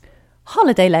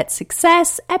Holiday-Led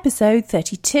Success, episode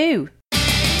 32.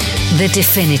 The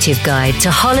definitive guide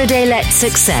to holiday-let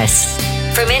success.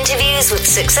 From interviews with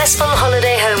successful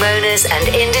holiday homeowners and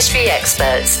industry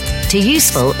experts to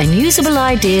useful and usable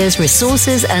ideas,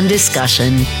 resources and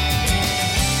discussion.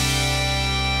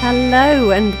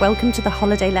 Hello and welcome to the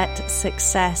Holiday-Let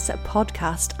Success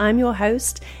podcast. I'm your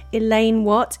host, Elaine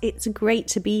Watt. It's great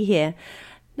to be here.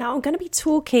 Now, I'm going to be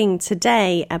talking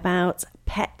today about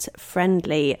pet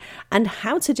friendly and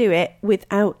how to do it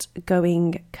without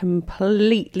going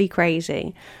completely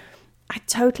crazy. I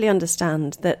totally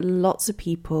understand that lots of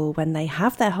people, when they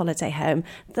have their holiday home,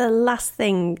 the last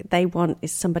thing they want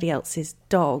is somebody else's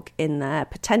dog in there,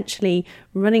 potentially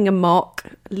running amok,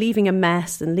 leaving a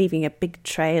mess and leaving a big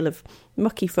trail of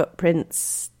mucky footprints,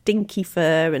 stinky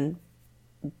fur and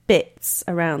bits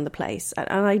around the place.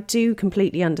 And I do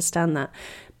completely understand that.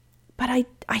 But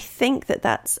I think that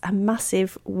that's a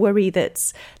massive worry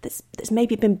that's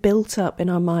maybe been built up in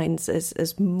our minds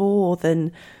as more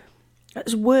than,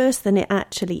 as worse than it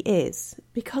actually is.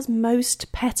 Because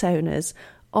most pet owners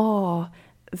are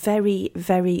very,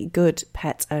 very good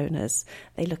pet owners.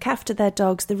 They look after their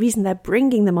dogs. The reason they're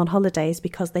bringing them on holiday is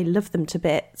because they love them to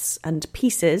bits and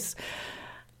pieces.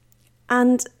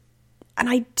 And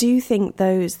I do think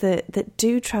those that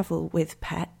do travel with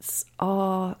pets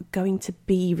are going to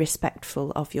be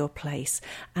respectful of your place.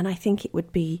 And I think it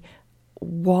would be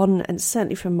one, and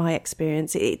certainly from my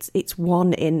experience, it's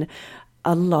one in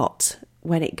a lot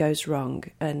when it goes wrong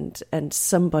and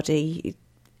somebody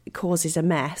causes a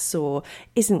mess or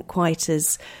isn't quite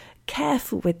as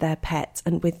careful with their pet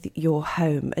and with your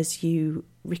home as you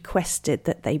requested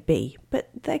that they be.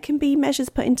 But there can be measures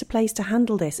put into place to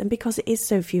handle this, and because it is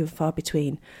so few and far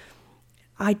between,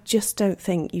 I just don't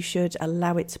think you should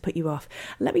allow it to put you off.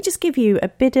 Let me just give you a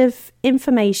bit of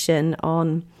information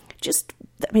on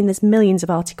there's millions of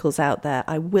articles out there.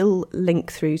 I will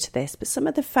link through to this, but some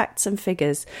of the facts and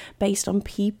figures based on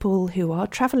people who are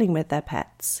travelling with their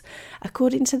pets.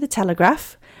 According to The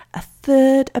Telegraph, a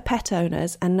third of pet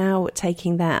owners are now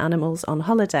taking their animals on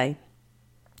holiday.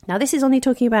 Now, this is only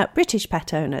talking about British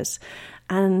pet owners.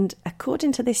 And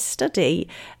according to this study,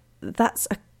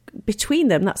 between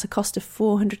them, that's a cost of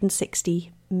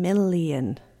 460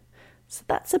 million. So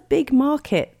that's a big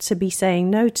market to be saying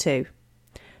no to.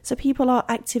 So people are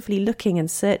actively looking and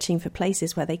searching for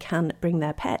places where they can bring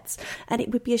their pets. And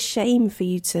it would be a shame for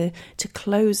you to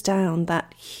close down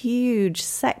that huge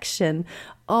section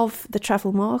of the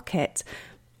travel market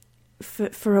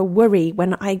for a worry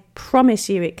when I promise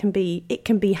you it can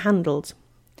be handled.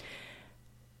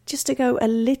 Just to go a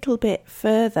little bit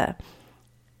further,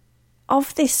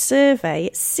 of this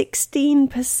survey,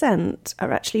 16%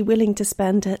 are actually willing to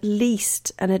spend at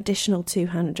least an additional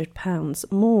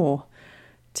 £200 more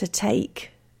to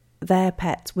take their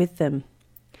pet with them.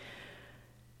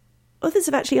 Others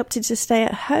have actually opted to stay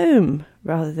at home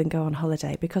rather than go on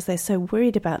holiday because they're so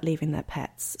worried about leaving their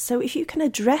pets. So if you can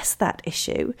address that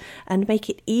issue and make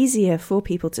it easier for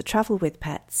people to travel with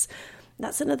pets,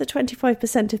 that's another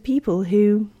 25% of people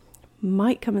who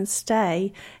might come and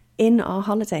stay in our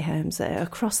holiday homes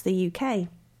across the UK.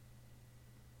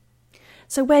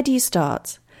 So where do you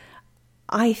start?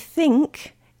 I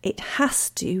think it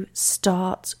has to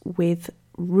start with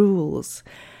rules.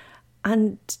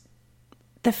 And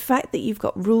the fact that you've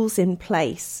got rules in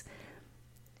place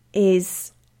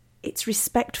it's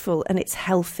respectful and it's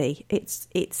healthy.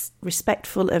 It's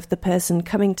respectful of the person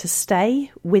coming to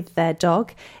stay with their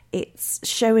dog. It's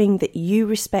showing that you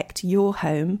respect your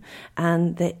home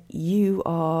and that you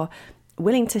are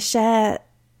willing to share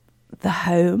the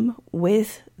home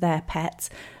with their pet.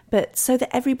 But so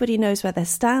that everybody knows where they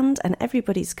stand and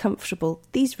everybody's comfortable,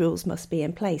 these rules must be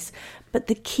in place. But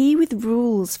the key with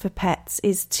rules for pets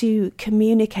is to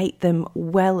communicate them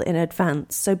well in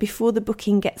advance. So before the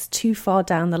booking gets too far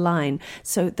down the line.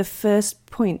 So the first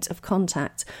point of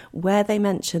contact where they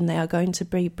mention they are going to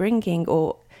be bringing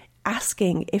or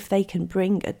asking if they can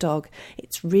bring a dog,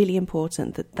 it's really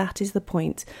important that that is the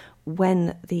point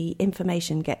when the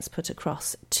information gets put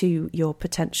across to your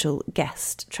potential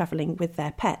guest travelling with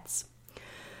their pets.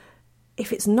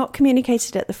 If it's not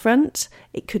communicated at the front,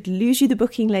 it could lose you the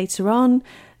booking later on.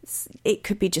 It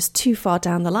could be just too far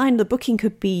down the line. The booking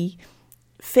could be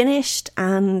finished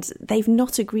and they've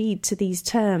not agreed to these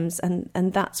terms, and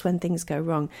that's when things go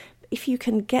wrong. If you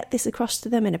can get this across to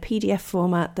them in a PDF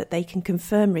format that they can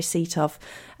confirm receipt of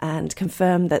and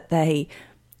confirm that they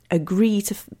agree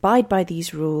to abide by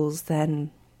these rules, then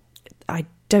I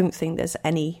don't think there's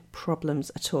any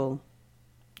problems at all.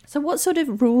 So what sort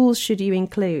of rules should you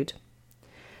include?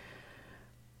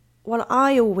 Well,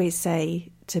 I always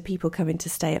say to people coming to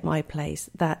stay at my place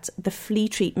that the flea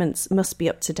treatments must be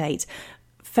up to date.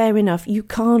 Fair enough, you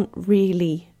can't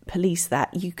really police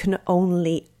that. You can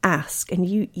only ask, and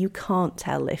you can't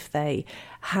tell if they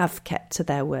have kept to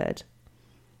their word.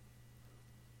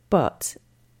 But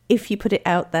if you put it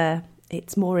out there,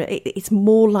 it's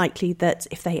more likely that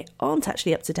if they aren't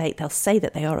actually up to date, they'll say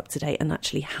that they are up to date and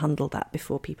actually handle that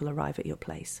before people arrive at your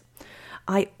place.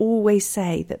 I always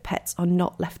say that pets are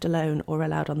not left alone or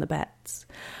allowed on the beds.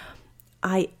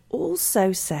 I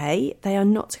also say they are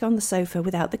not to go on the sofa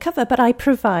without the cover, but I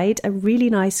provide a really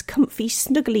nice, comfy,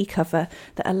 snuggly cover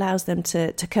that allows them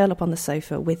to curl up on the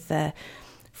sofa with their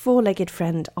four-legged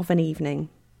friend of an evening.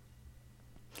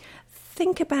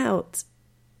 Think about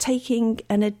taking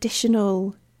an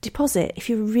additional deposit if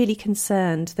you're really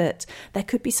concerned that there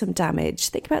could be some damage.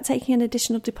 Think about taking an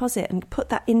additional deposit and put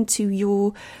that into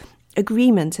your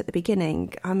agreement at the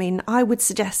beginning. I mean, I would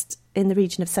suggest in the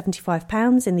region of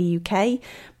 £75 in the UK,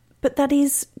 but that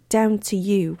is down to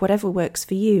you, whatever works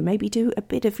for you. Maybe do a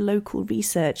bit of local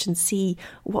research and see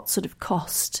what sort of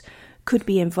cost could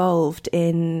be involved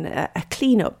in a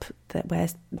clean-up where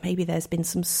maybe there's been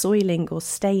some soiling or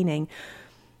staining.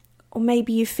 Or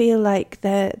maybe you feel like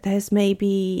there's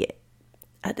maybe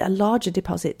a larger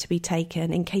deposit to be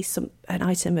taken in case an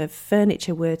item of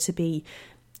furniture were to be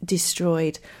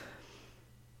destroyed.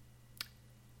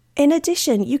 In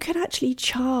addition, you can actually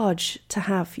charge to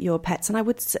have your pets, and I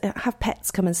would have pets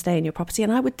come and stay in your property,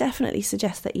 and I would definitely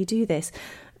suggest that you do this.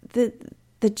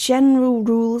 The general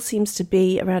rule seems to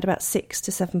be around about £6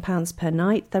 to £7 per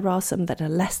night. There are some that are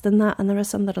less than that, and there are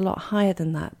some that are a lot higher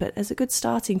than that. But as a good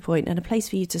starting point and a place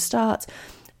for you to start,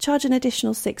 charge an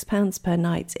additional £6 per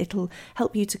night. It'll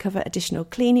help you to cover additional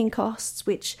cleaning costs,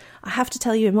 which I have to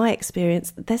tell you in my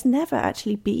experience, there's never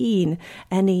actually been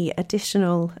any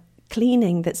additional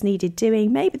cleaning that's needed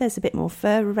doing. Maybe there's a bit more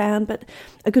fur around, but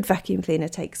a good vacuum cleaner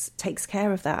takes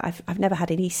care of that. I've never had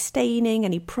any staining,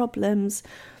 any problems.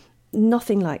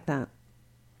 Nothing like that.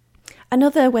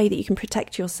 Another way that you can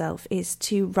protect yourself is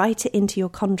to write it into your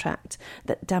contract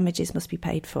that damages must be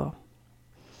paid for.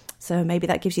 So maybe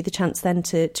that gives you the chance then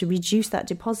to reduce that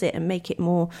deposit and make it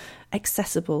more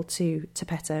accessible to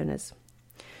pet owners.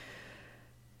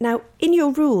 Now, in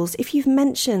your rules, if you've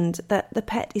mentioned that the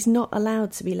pet is not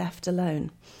allowed to be left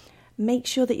alone, make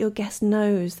sure that your guest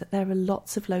knows that there are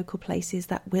lots of local places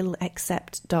that will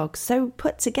accept dogs. So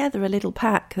put together a little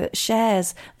pack that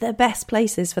shares the best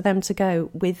places for them to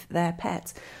go with their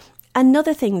pet.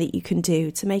 Another thing that you can do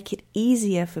to make it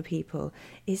easier for people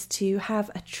is to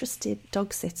have a trusted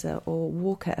dog sitter or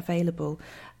walker available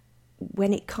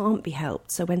when it can't be helped.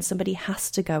 So when somebody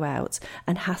has to go out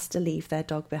and has to leave their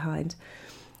dog behind.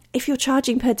 If you're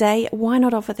charging per day, why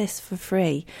not offer this for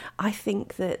free? I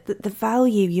think that the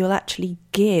value you'll actually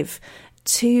give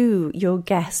to your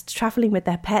guest travelling with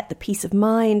their pet, the peace of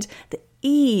mind, the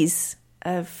ease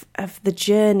of the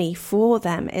journey for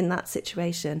them in that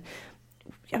situation.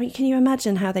 I mean, can you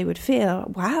imagine how they would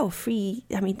feel? Wow, free.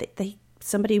 I mean,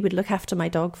 somebody would look after my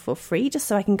dog for free just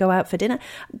so I can go out for dinner.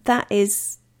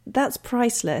 That's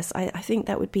priceless. I think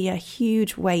that would be a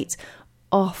huge weight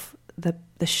off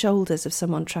the shoulders of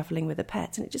someone travelling with a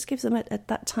pet, and it just gives them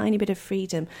that tiny bit of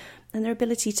freedom and their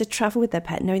ability to travel with their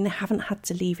pet, knowing they haven't had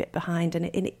to leave it behind,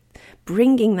 and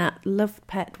bringing that loved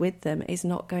pet with them is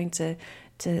not going to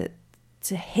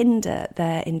hinder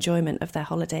their enjoyment of their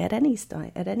holiday at any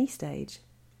stage.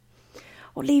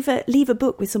 Or leave a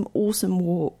book with some awesome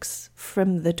walks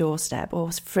from the doorstep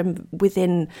or from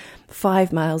within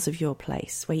 5 miles of your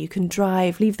place, where you can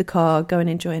drive, leave the car, go and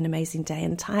enjoy an amazing day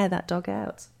and tire that dog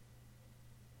out.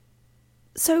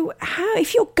 So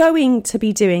if you're going to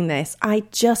be doing this, I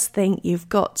just think you've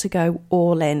got to go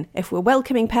all in. If we're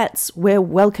welcoming pets, we're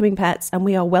welcoming pets, and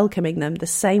we are welcoming them the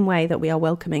same way that we are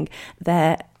welcoming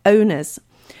their owners.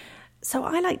 So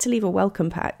I like to leave a welcome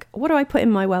pack. What do I put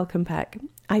in my welcome pack?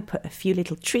 I put a few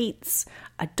little treats,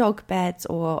 a dog bed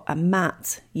or a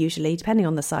mat, usually, depending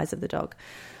on the size of the dog.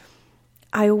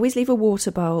 I always leave a water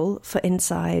bowl for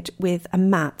inside with a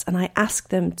mat, and I ask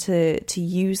them to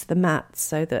use the mat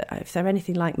so that if they're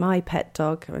anything like my pet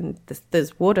dog, and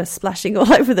there's water splashing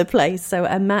all over the place, so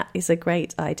a mat is a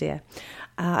great idea.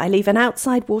 I leave an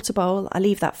outside water bowl. I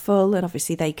leave that full, and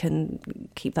obviously they can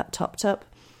keep that topped up.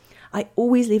 I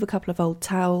always leave a couple of old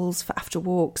towels for after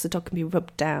walks. The dog can be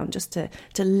rubbed down just to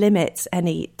limit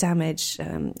any damage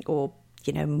or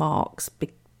marks,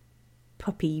 big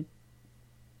puppy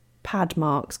pad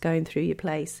marks going through your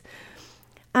place.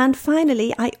 And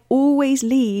finally, I always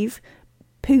leave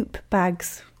poop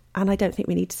bags, and I don't think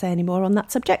we need to say any more on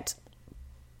that subject.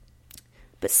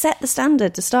 But set the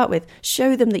standard to start with.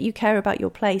 Show them that you care about your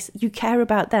place. You care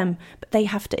about them, but they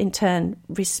have to in turn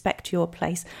respect your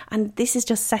place. And this is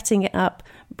just setting it up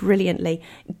brilliantly.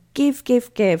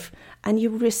 Give, and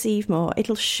you'll receive more.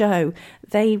 It'll show.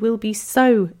 They will be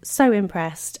so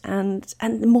impressed and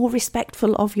more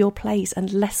respectful of your place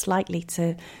and less likely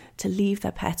to leave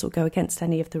their pet or go against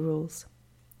any of the rules.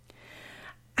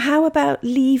 How about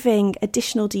leaving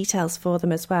additional details for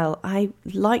them as well? I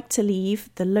like to leave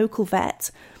the local vet,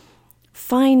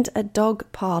 find a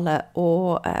dog parlour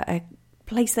or a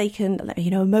place they can,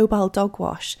 a mobile dog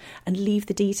wash, and leave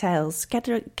the details. Get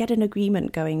an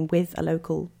agreement going with a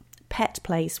local pet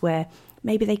place where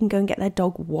maybe they can go and get their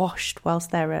dog washed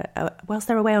whilst they're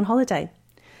away on holiday.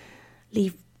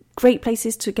 Leave great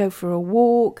places to go for a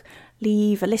walk.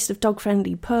 Leave a list of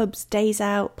dog-friendly pubs, days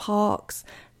out, parks.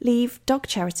 Leave dog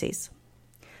charities.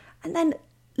 And then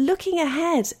looking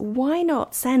ahead, why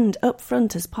not send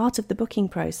upfront as part of the booking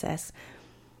process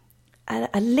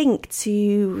a link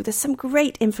to, there's some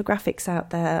great infographics out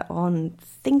there on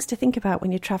things to think about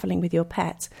when you're travelling with your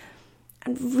pet,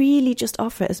 and really just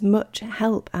offer as much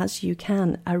help as you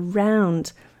can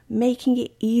around making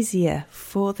it easier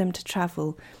for them to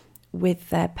travel with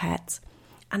their pet.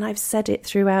 And I've said it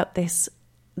throughout this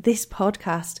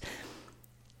podcast.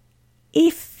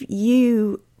 If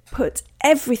you put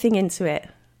everything into it,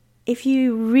 if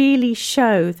you really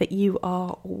show that you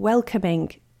are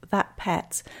welcoming that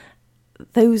pet,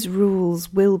 those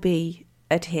rules will be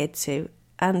adhered to.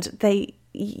 And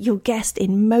your guest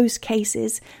in most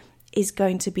cases is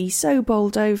going to be so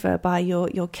bowled over by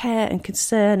your care and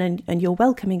concern and your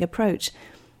welcoming approach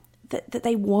that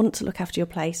they want to look after your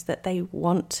place, that they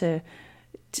want to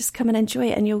just come and enjoy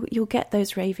it, and you'll get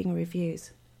those raving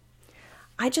reviews.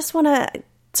 I just want to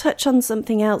touch on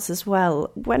something else as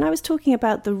well. When I was talking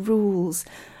about the rules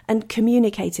and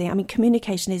communicating,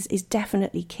 communication is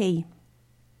definitely key.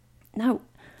 Now,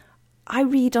 I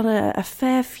read on a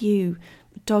fair few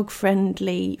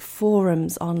dog-friendly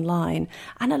forums online,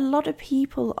 and a lot of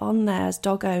people on there as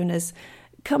dog owners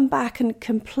come back and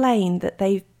complain that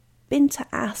they've been to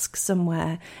ask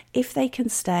somewhere if they can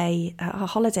stay at a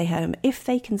holiday home, if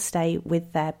they can stay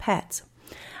with their pet.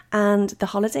 And the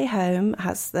holiday home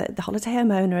the holiday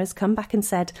home owner has come back and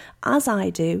said, as I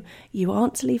do, you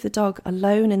aren't to leave the dog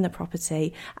alone in the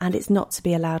property and it's not to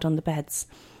be allowed on the beds.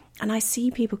 And I see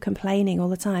people complaining all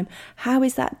the time. How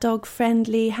is that dog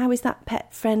friendly? How is that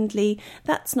pet friendly?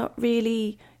 That's not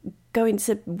really going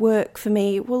to work for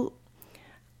me. Well,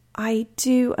 I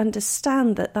do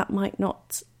understand that might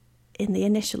not in the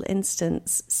initial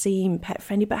instance seem pet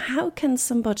friendly, but how can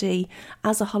somebody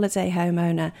as a holiday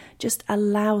homeowner just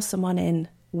allow someone in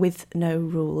with no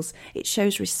rules? It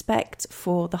shows respect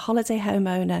for the holiday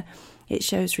homeowner, it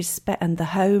shows respect and the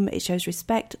home, it shows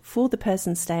respect for the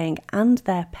person staying and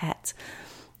their pet,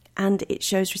 and it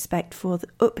shows respect for the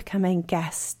upcoming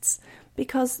guests,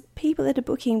 because people that are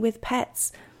booking with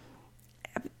pets,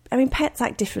 pets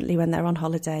act differently when they're on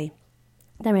holiday.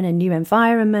 They're in a new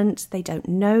environment, they don't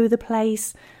know the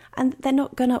place, and they're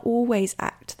not going to always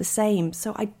act the same.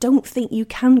 So I don't think you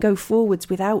can go forwards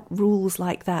without rules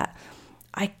like that.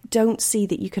 I don't see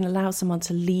that you can allow someone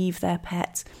to leave their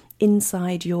pet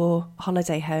inside your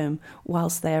holiday home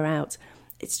whilst they're out.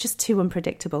 It's just too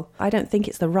unpredictable. I don't think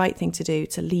it's the right thing to do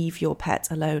to leave your pet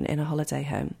alone in a holiday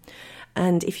home.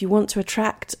 And if you want to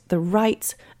attract the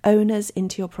right owners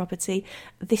into your property,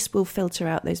 this will filter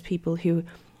out those people who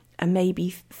are maybe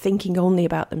thinking only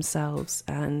about themselves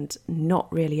and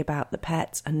not really about the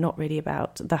pet and not really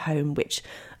about the home, which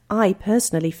I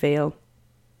personally feel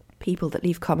people that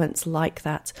leave comments like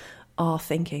that are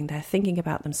thinking. They're thinking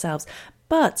about themselves.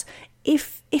 But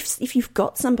if you've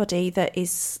got somebody that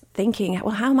is thinking,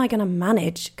 well, how am I going to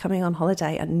manage coming on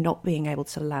holiday and not being able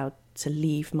to allow to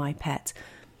leave my pet?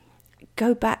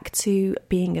 Go back to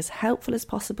being as helpful as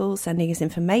possible, sending as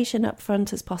information up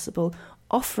front as possible,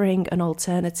 offering an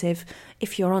alternative.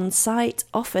 If you're on site,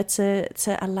 offer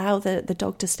to allow the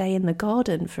dog to stay in the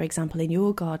garden, for example, in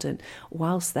your garden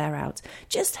whilst they're out.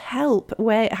 Just help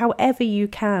however you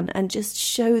can, and just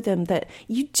show them that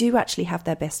you do actually have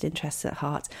their best interests at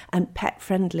heart. And pet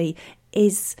friendly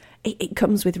it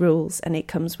comes with rules and it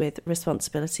comes with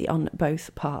responsibility on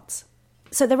both parts.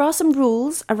 So there are some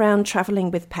rules around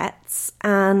travelling with pets,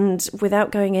 and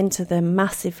without going into them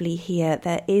massively here,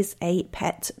 there is a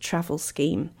pet travel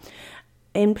scheme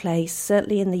in place,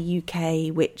 certainly in the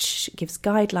UK, which gives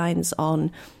guidelines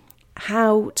on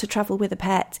how to travel with a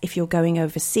pet if you're going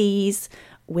overseas,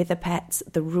 with a pet,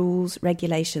 the rules,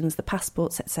 regulations, the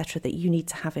passports, etc. that you need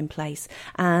to have in place.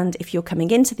 And if you're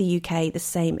coming into the UK, the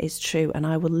same is true. And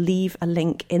I will leave a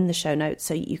link in the show notes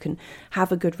so you can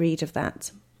have a good read of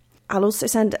that. I'll also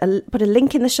put a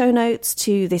link in the show notes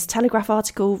to this Telegraph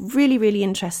article, really, really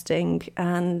interesting.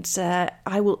 And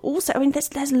I will also,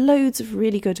 there's loads of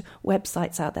really good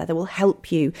websites out there that will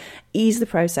help you ease the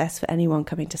process for anyone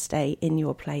coming to stay in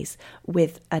your place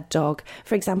with a dog.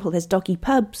 For example, there's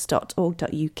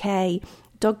doggypubs.org.uk,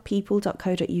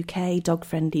 dogpeople.co.uk,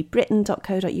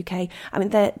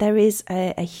 dogfriendlybritain.co.uk. There is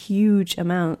a huge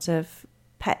amount of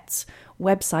pets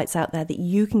websites out there that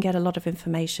you can get a lot of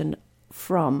information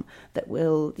from that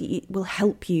will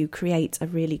help you create a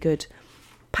really good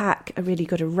pack, a really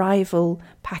good arrival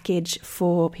package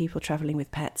for people travelling with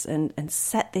pets, and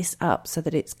set this up so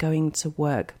that it's going to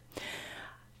work.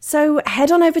 So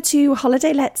head on over to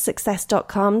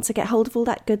holidayletsuccess.com to get hold of all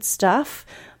that good stuff.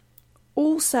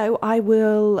 Also, I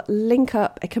will link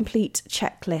up a complete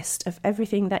checklist of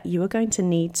everything that you are going to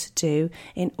need to do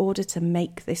in order to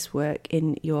make this work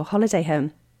in your holiday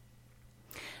home.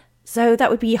 So that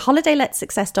would be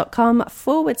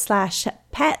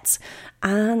holidayletsuccess.com/pet,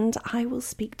 and I will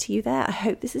speak to you there. I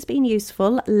hope this has been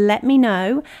useful. Let me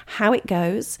know how it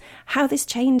goes, how this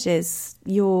changes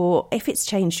if it's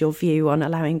changed your view on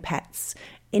allowing pets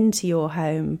into your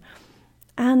home,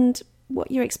 and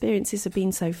what your experiences have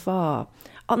been so far.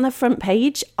 On the front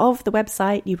page of the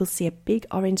website, you will see a big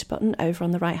orange button over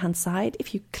on the right-hand side.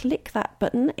 If you click that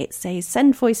button, it says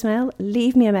send voicemail,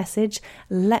 leave me a message,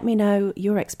 let me know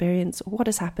your experience, what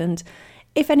has happened,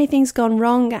 if anything's gone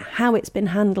wrong, how it's been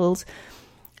handled.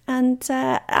 And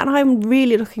I'm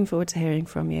really looking forward to hearing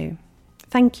from you.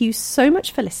 Thank you so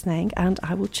much for listening, and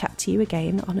I will chat to you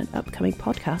again on an upcoming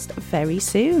podcast very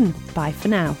soon. Bye for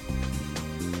now.